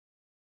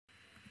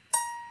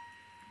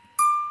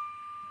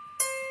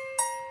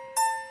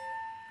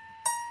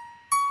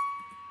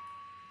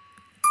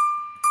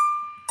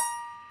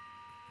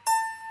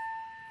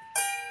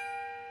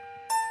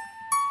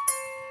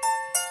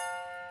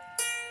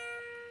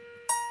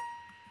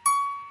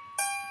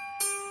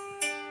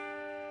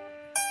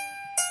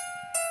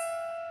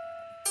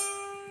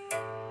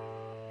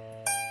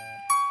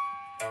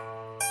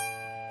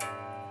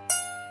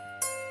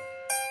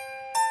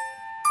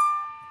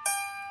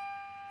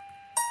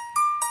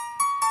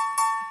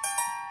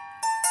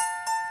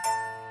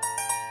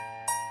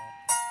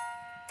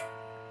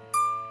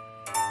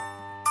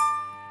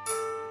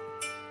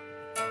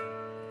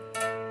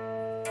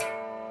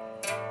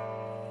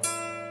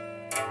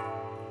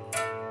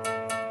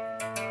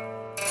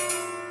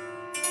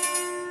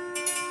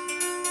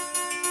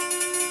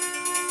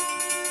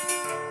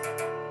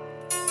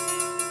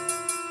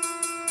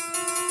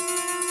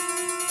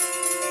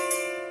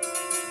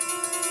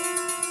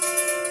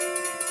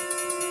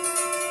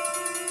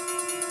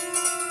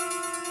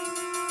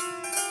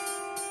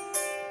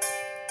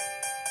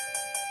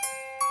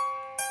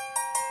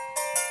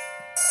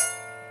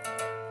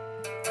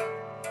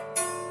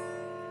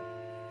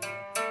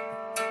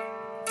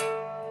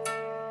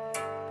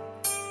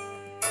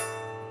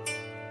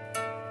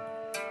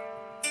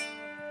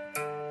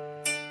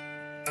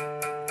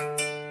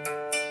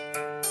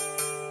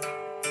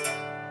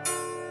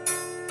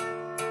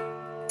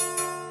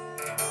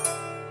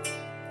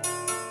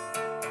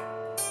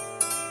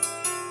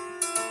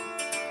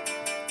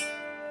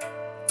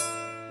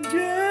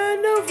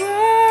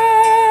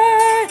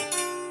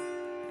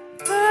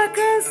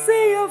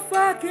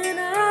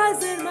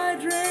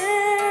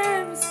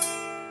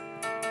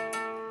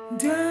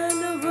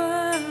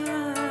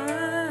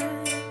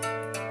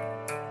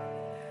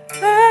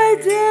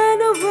don't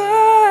know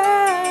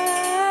why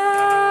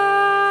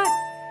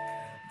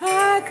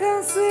I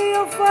can see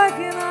your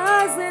fucking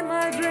eyes in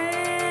my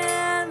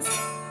dreams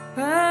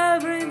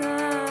every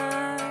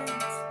night.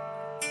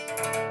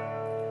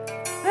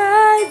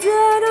 I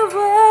don't know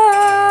why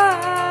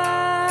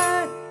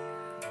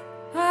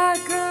I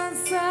can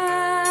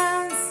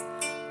sense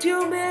to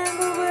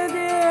mingle with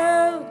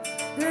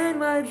you in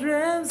my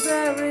dreams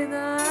every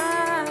night.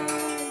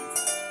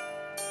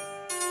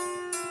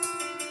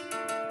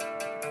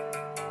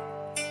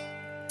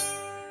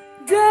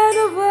 Don't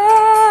know why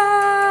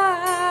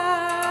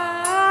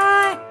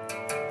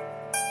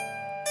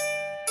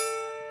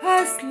I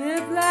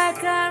sleep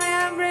like an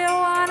embryo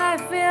when I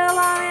feel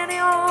I'm in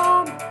your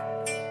home.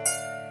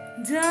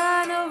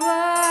 Don't know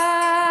why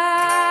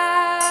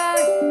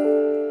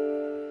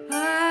I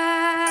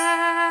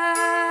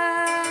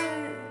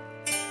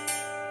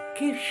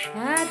keep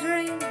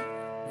shattering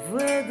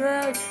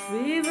without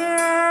fever.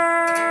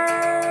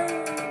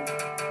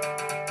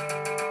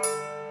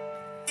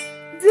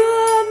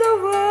 Don't know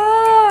why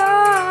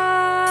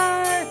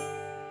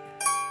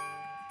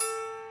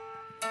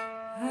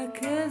I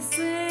can't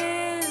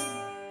sing.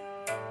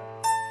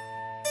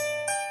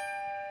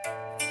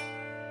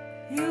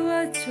 You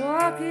are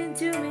talking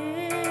to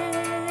me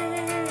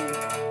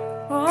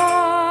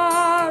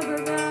all the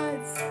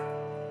nights.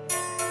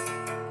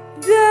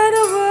 Don't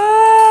know why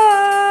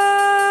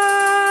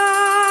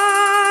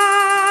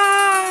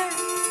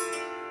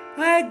I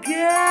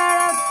get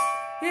up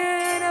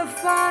in a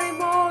funny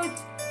mood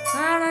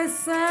and I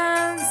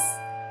sense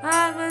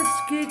I must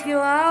kick you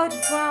out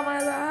from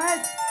my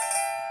life.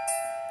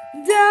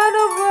 Don't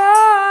know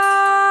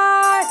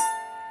why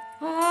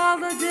all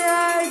the day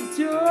I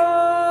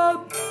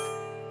joke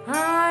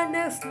and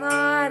next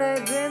night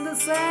I've been the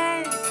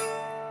same.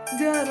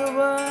 Don't know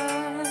why.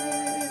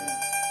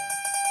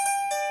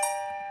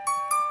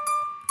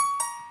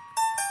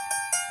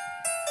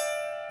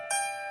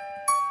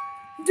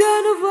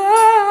 Don't know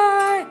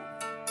why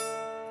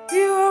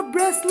your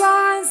breast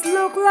lines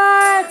look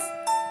like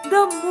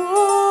the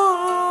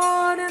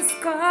moon and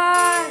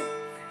sky.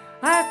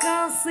 I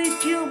can see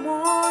two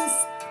moons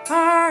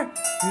are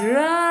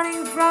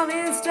running from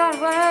east and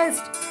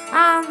west,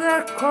 and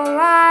they're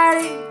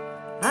colliding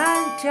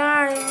and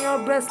turning your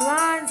breast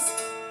lines.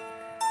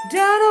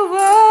 Don't know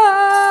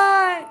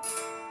why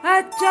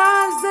at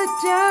times they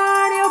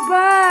turn your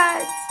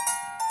butt.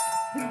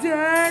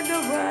 Don't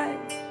know why.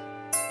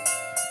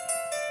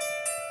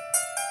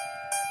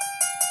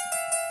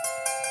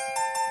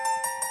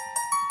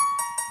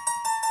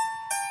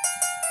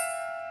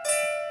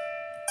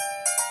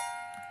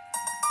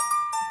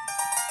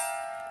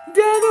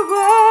 Don't know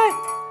why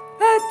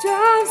at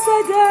times I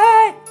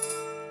die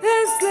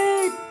in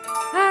sleep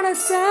and I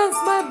sense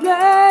my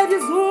blood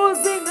is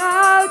oozing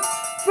out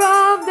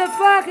from the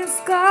fucking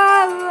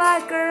sky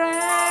like a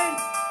rain.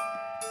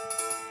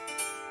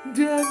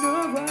 Don't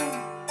know why.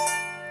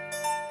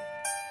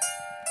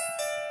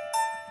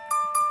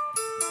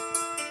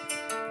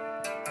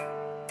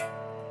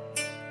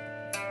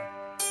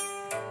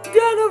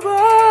 Don't know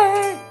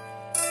why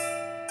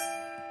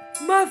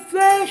my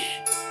flesh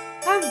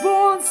and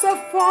bones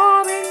are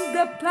forming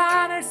the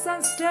planets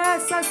and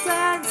stars I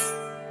sense,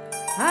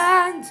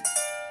 and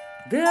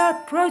they are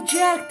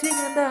projecting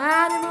in the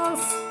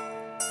animals.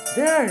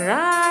 They're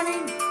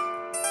running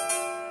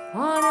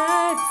on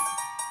Earth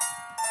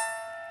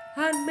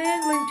and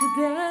mingling to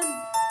them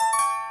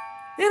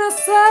in a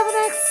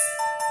 7X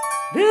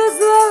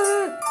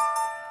visual.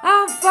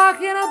 I'm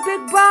fucking a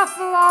big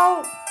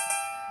buffalo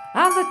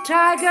and the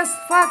tiger's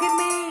fucking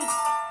me.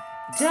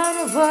 Don't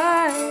know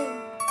why.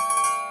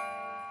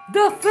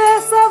 The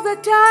face of the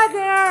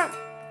tiger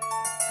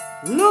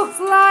looks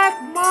like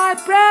my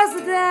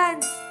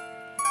president,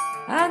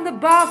 and the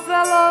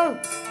buffalo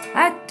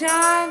at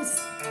times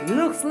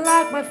looks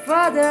like my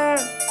father.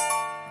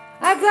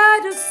 I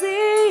got to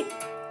see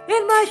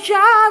in my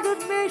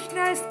childhood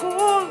missionary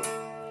school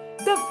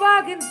the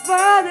fucking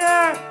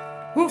father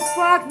who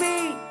fucked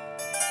me,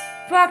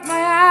 fucked my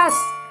ass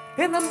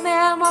in the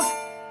name of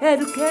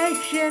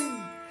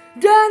education.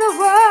 Don't know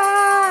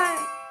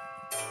why.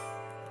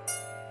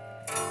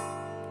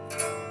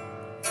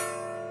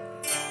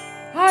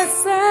 I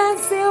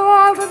sense you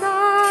all the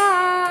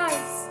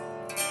nights.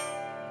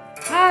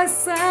 I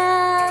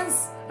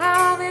sense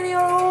I'm in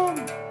your room,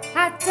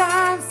 at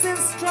times in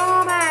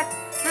stomach,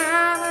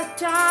 and at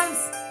times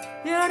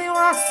in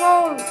your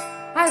soul.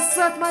 I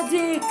suck my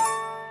dick.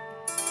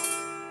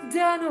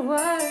 Don't know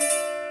why.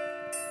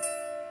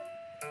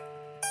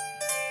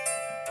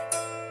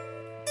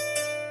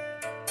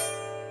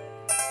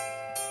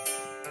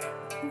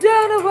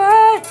 Don't know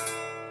why.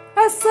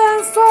 I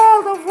sense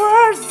all the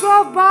words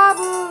of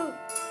Bible.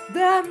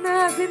 They're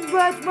nothing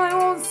but my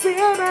own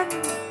semen.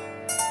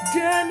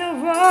 Don't know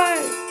why.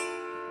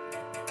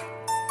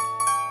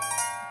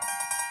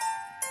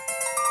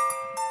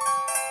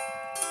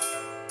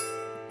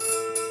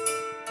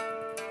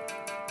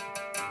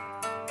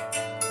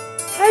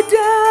 I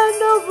don't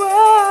know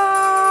why.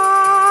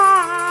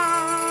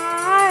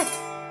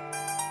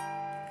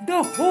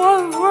 The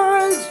whole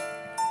world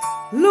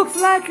Looks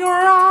like you're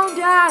around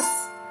us.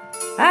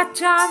 At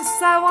times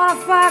I wanna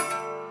fuck.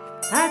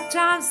 At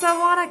times I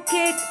wanna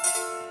kick.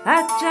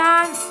 At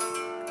times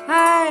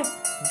I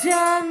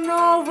don't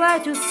know where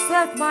to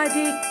set my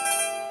dick.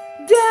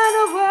 Don't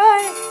know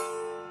where.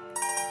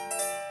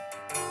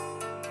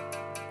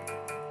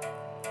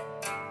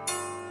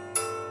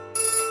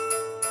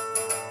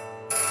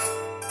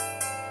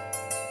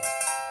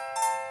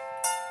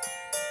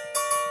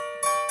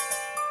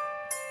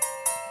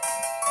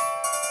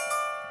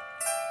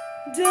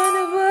 Don't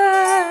know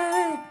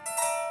why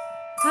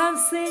I'm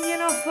singing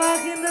or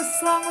fucking the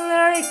song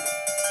lyric.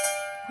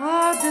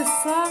 Oh, the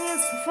song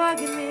is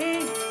fucking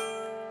me.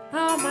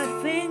 Oh, my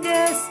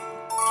fingers,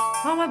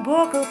 oh, my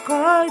vocal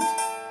cords,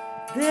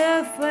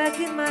 they're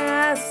fucking my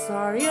ass.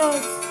 Sorry,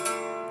 yours.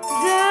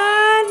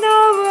 Don't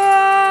know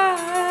why.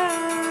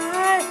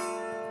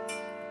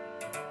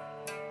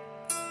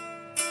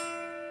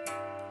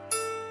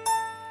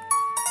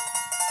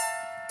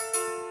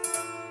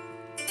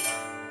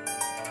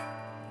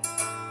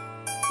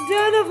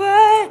 Don't know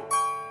why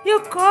you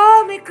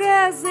call me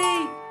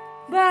crazy,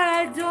 but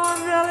I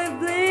don't really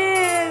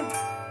believe.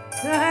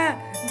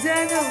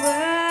 Don't know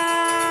why.